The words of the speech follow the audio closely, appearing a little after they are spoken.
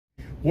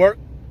work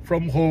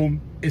from home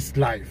is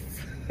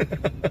life.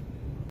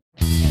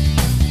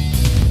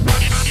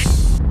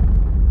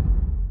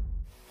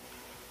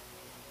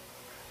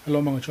 Hello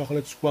mga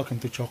chocolates, welcome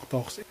to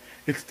ChockTalks.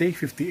 It's day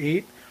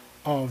 58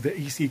 of the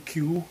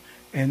ECQ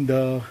and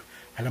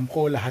alam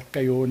ko lahat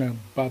kayo na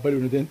babalo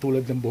na din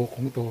tulad ng buhok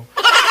kong to.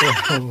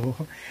 Pero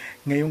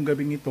ngayong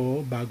gabing ito,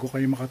 bago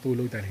kayo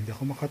makatulog, dahil hindi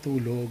ako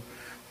makatulog,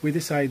 we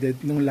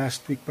decided nung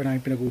last week pa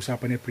namin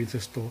pinag-uusapan ni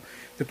Princess to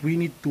that we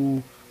need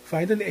to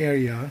find an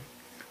area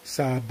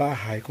sa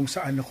bahay kung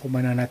saan ako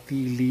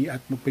mananatili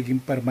at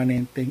magiging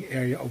permanenteng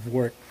area of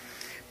work.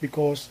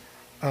 Because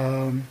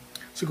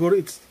siguro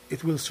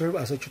it will serve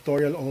as a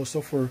tutorial also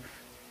for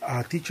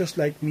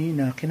teachers like me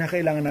na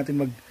kinakailangan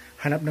natin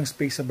maghanap ng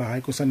space sa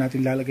bahay kung saan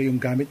natin lalagay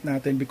yung gamit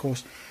natin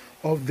because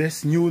of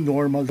this new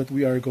normal that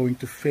we are going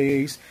to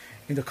face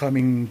in the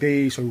coming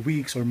days or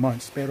weeks or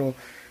months. Pero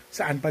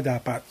saan pa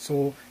dapat?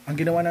 So, ang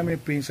ginawa namin ni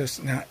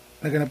Princess na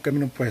naganap kami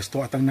ng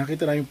pwesto at ang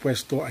nakita na yung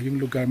pwesto ay yung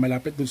lugar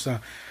malapit dun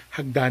sa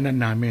hagdanan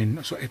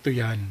namin. So, ito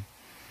yan.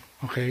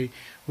 Okay?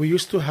 We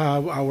used to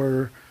have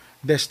our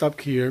desktop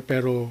here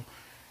pero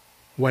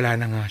wala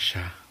na nga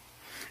siya.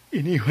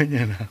 Iniwan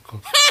niya na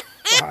ako.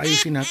 So,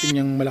 ayusin natin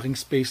yung malaking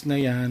space na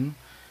yan.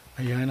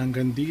 Ayan,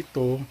 hanggang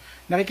dito.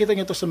 Nakikita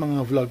niyo to sa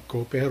mga vlog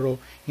ko,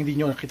 pero hindi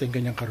niyo nakita yung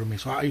ganyang karumi.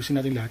 So, ayusin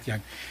natin lahat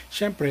yan.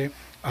 Siyempre,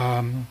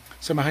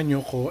 samahan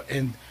niyo ko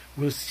and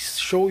we'll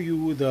show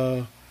you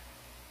the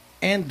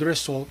end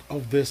result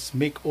of this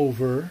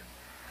makeover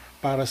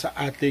para sa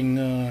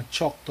ating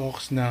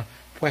ChockTalks na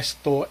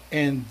pwesto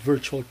and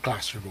virtual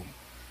classroom.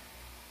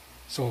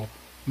 So,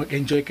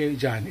 mag-enjoy kayo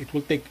dyan. It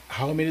will take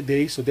how many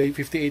days? So, day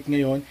 58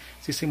 ngayon,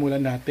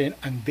 sisimulan natin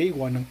ang day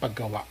 1 ng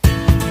paggawa.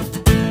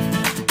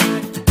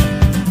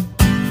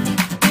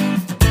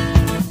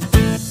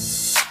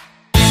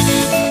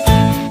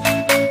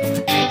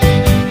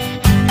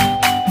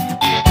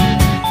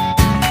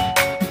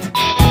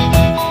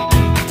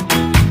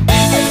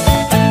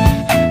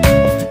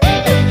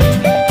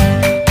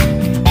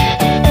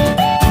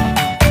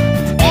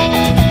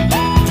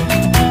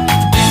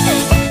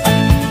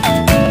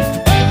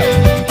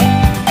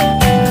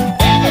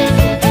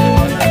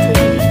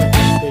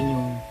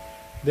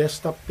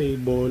 Desktop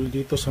table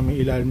dito sa may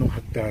ilalim ng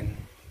hagdan.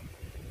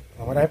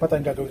 Marami pa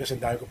tayong gagawin kasi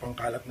dahil ko pang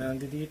kalat na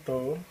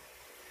nandito.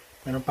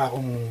 Meron pa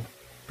akong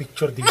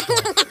picture dito.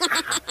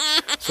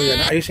 So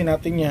yan, ayusin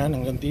natin yan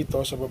hanggang dito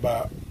sa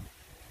baba.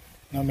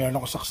 Na meron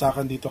ako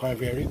saksakan dito kaya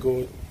very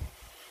good.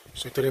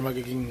 So ito rin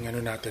magiging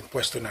natin,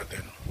 pwesto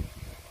natin.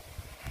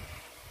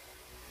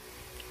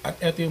 At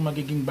ito yung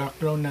magiging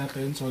background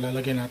natin. So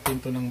lalagyan natin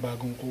to ng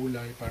bagong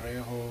kulay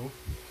pareho.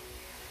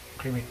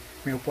 Okay,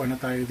 may upuan na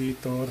tayo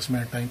dito, tapos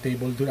meron tayong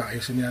table doon,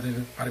 ayusin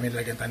natin para may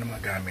lagyan tayo ng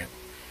mga gamit.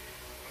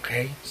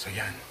 Okay, so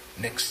yan,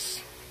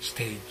 next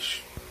stage.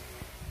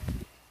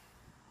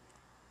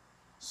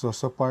 So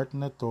sa part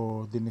na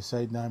to,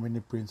 dinicide namin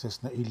ni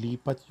Princess na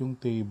ilipat yung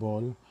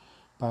table,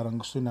 parang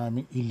gusto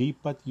namin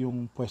ilipat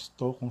yung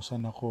pwesto kung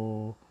saan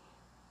ako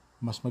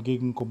mas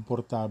magiging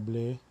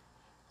komportable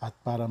at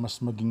para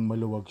mas maging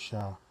maluwag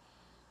siya.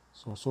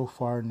 So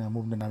far,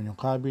 na-move na namin yung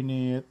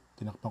cabinet,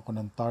 tinakpan ko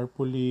ng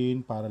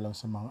tarpaulin para lang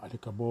sa mga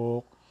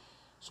alikabok.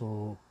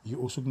 So,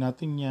 iusog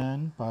natin yan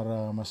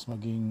para mas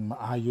maging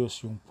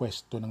maayos yung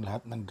pwesto ng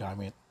lahat ng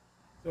gamit.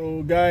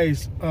 So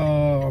guys,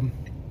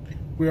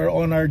 we are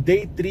on our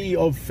day 3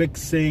 of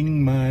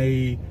fixing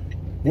my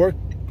work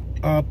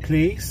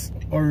place,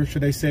 or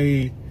should I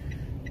say,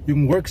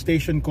 yung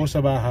workstation ko sa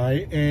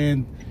bahay.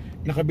 And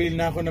nakabili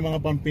na ako ng mga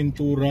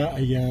pampintura.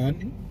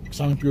 Ayan,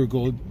 kasama pure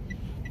gold.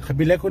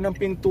 Nakabili ko ng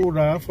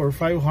pintura for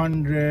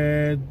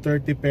 530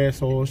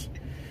 pesos.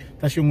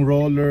 Tapos yung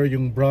roller,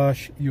 yung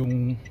brush,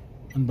 yung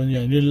ano ba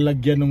yan,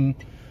 nilalagyan ng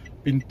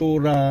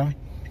pintura.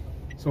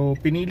 So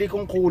pinili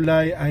kong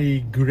kulay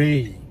ay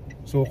gray.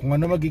 So kung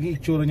ano magiging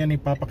itsura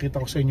niyan, ipapakita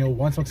ko sa inyo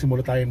once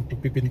magsimula tayong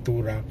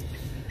pipintura.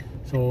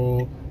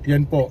 So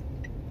yan po.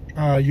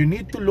 You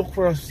need to look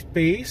for a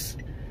space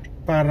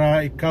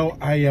para ikaw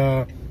ay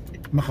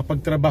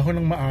makapagtrabaho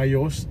ng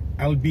maayos.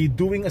 I'll be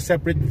doing a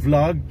separate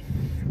vlog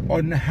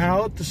on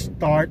how to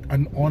start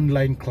an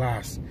online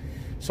class.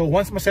 So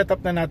once ma-set up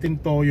na natin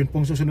to, yun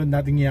pong susunod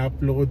natin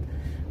i-upload.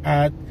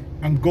 At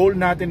ang goal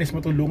natin is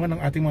matulungan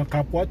ng ating mga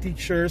kapwa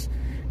teachers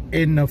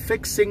in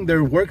fixing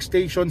their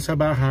workstation sa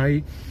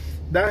bahay.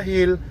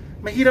 Dahil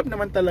mahirap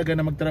naman talaga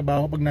na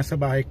magtrabaho pag nasa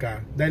bahay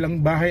ka. Dahil ang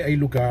bahay ay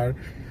lugar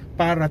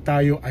para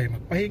tayo ay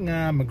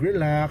magpahinga,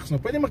 mag-relax. No,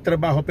 pwede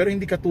magtrabaho pero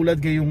hindi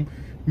katulad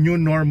ngayong new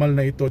normal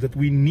na ito that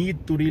we need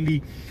to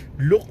really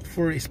look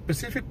for a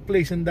specific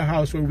place in the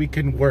house where we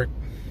can work.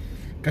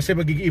 Kasi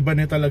mag-iiba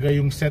na talaga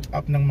yung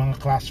setup ng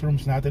mga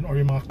classrooms natin or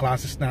yung mga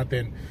classes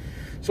natin.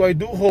 So I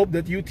do hope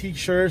that you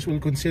teachers will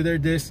consider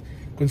this,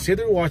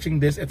 consider watching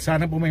this, at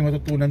sana po may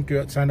matutunan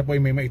kayo at sana po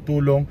may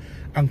maitulong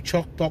ang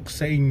ChockTalks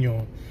sa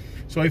inyo.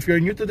 So if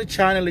you're new to the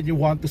channel and you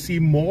want to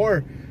see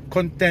more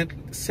content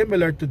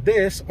similar to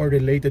this or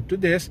related to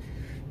this,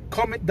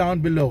 comment down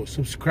below,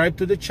 subscribe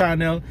to the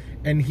channel,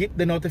 and hit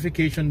the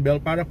notification bell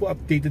para po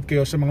updated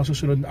kayo sa mga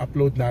susunod na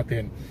upload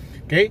natin.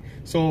 Okay?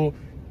 So,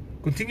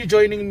 continue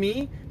joining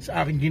me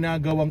sa aking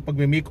ginagawang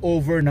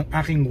pagme-makeover ng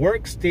aking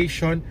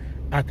workstation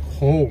at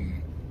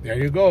home. There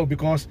you go,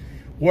 because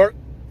work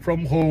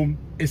from home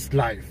is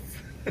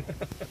life.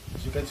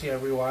 As you can see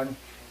everyone,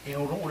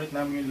 inurong ulit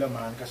namin yung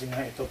laman kasi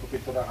nga ito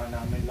pupinturahan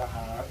namin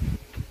lahat.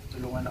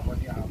 Tulungan ako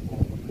ni Apo,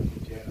 ni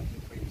Jen at ni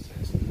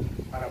Princess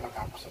para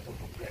matapos sa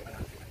problema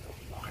natin ito.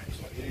 Okay,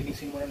 so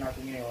ilinisin muna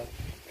natin ngayon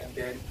and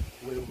then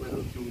we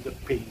will do the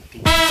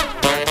painting.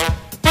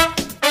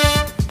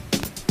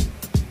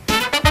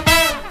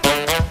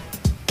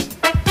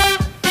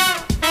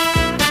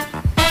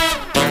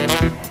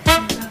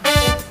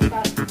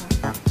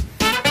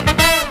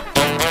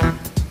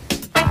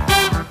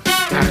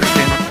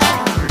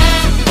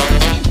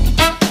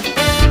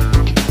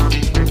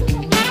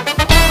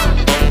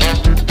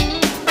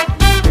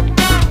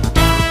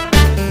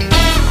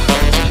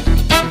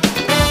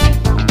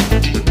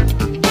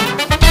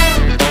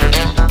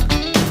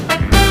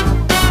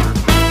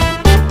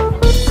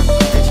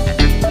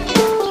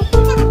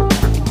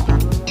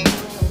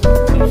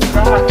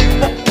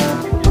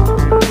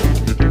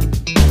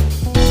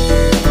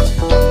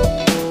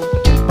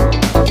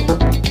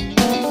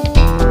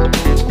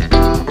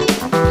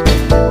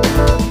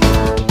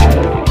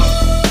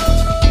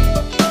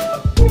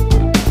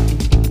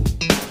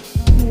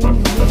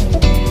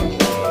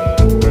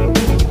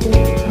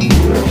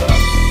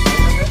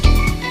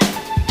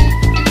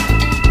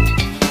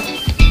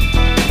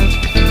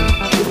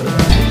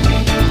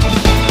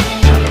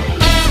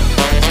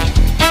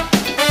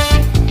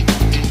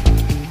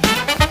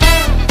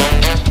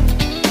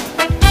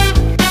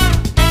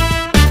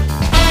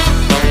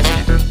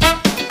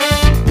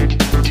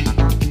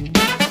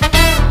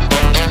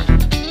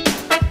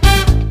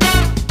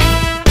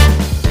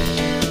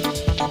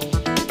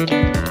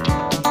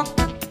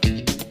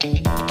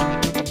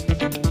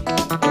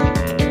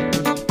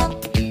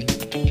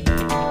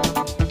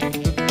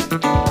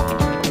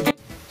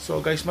 So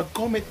guys,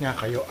 mag-comment nga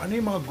kayo, ano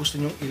yung mga gusto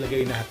nyong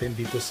ilagay natin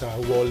dito sa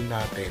wall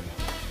natin.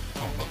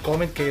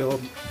 Mag-comment kayo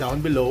down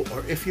below,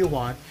 or if you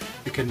want,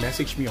 you can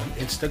message me on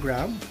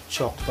Instagram,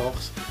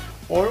 ChockTalks,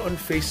 or on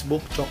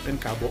Facebook, Chock and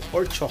Cabo,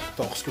 or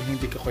ChockTalks. Kung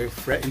hindi ko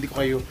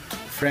kayo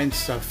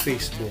friends sa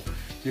Facebook,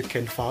 you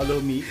can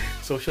follow me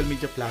social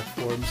media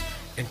platforms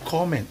and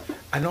comment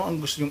ano ang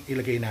gusto nyong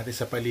ilagay natin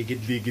sa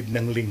paligid-ligid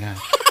ng linga.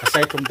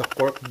 Aside from the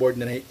corkboard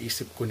na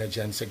naiisip ko na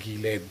dyan sa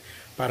gilid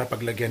para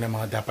paglagyan ng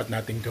mga dapat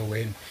nating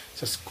gawin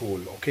sa school,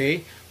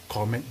 okay?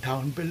 Comment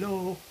down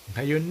below.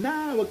 Ngayon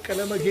na, wag ka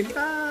na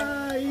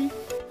maghintay.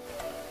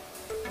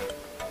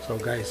 So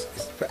guys,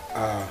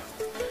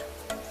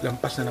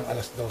 lampas na ng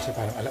alas 12,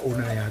 parang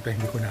alauna na yata,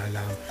 hindi ko na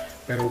alam.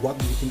 Pero what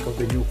do you think of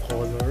the new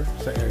color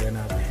sa area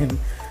natin?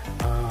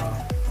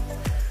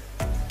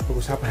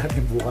 Pag-usapan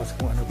natin bukas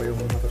kung ano ba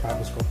yung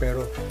matatapos ko.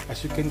 Pero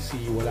as you can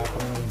see, wala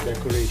pang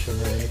decoration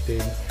or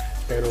anything.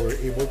 Pero we're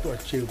able to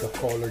achieve the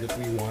color that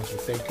we want. So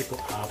thank you to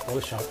Apple,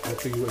 shout out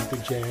to you and to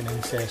Jen and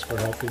Cess for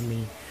helping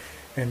me.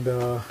 And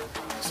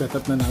set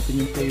up na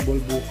natin yung table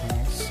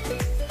bukas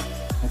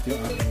at yung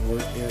ating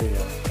work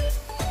area.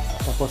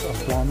 Tapos ang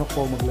plano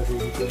ko maglagay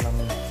dito ng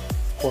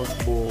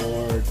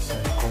corkboards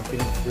and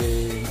konting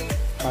frame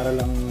para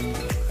lang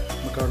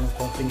magkaroon ng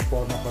konting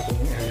forma pa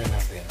itong area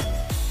natin.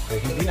 Okay,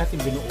 hindi natin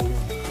binuo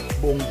yung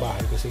buong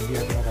bahay kasi hindi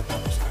natin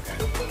matatapos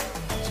agad.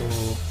 So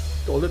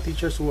to all the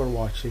teachers who are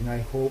watching,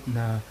 I hope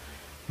na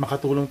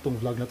makatulong tong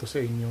vlog na to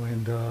sa inyo,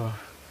 and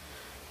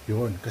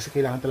yun, kasi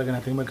kailangan talaga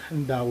natin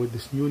maghanda with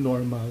this new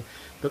normal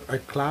that our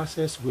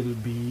classes will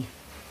be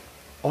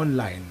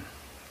online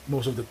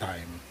most of the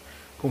time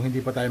kung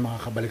hindi pa tayo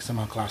makakabalik sa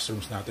mga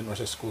classrooms natin or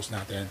sa schools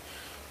natin.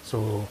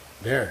 So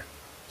there,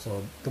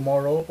 so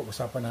tomorrow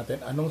pag-usapan natin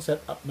anong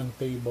setup ng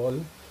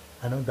table,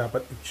 anong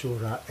dapat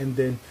itsura, and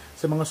then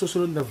sa mga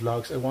susunod na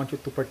vlogs, I want you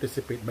to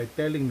participate by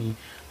telling me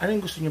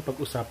anong gusto niyo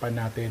pag-usapan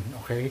natin,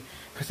 okay?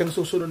 Kasi ang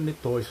susunod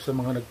nito, isa sa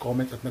mga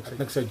nag-comment at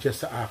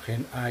nag-suggest sa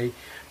akin ay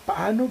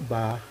paano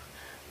ba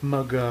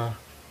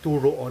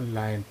mag-turo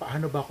online?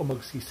 Paano ba ako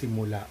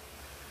magsisimula?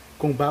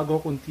 Kung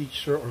bago akong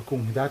teacher or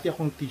kung dati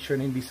akong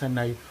teacher na hindi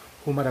sanay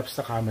humarap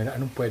sa camera,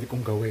 anong pwede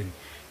kong gawin?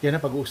 Yan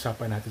ang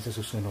pag-uusapan natin sa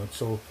susunod.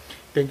 So,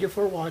 thank you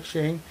for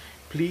watching.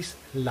 Please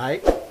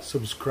like,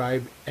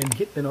 subscribe, and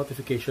hit the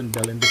notification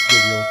bell in this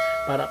video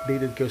para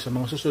updated kayo sa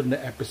mga susunod na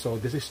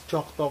episode. This is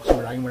ChockTalks.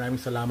 Maraming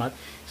salamat.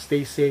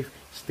 Stay safe,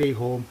 stay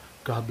home.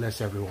 God bless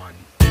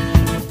everyone.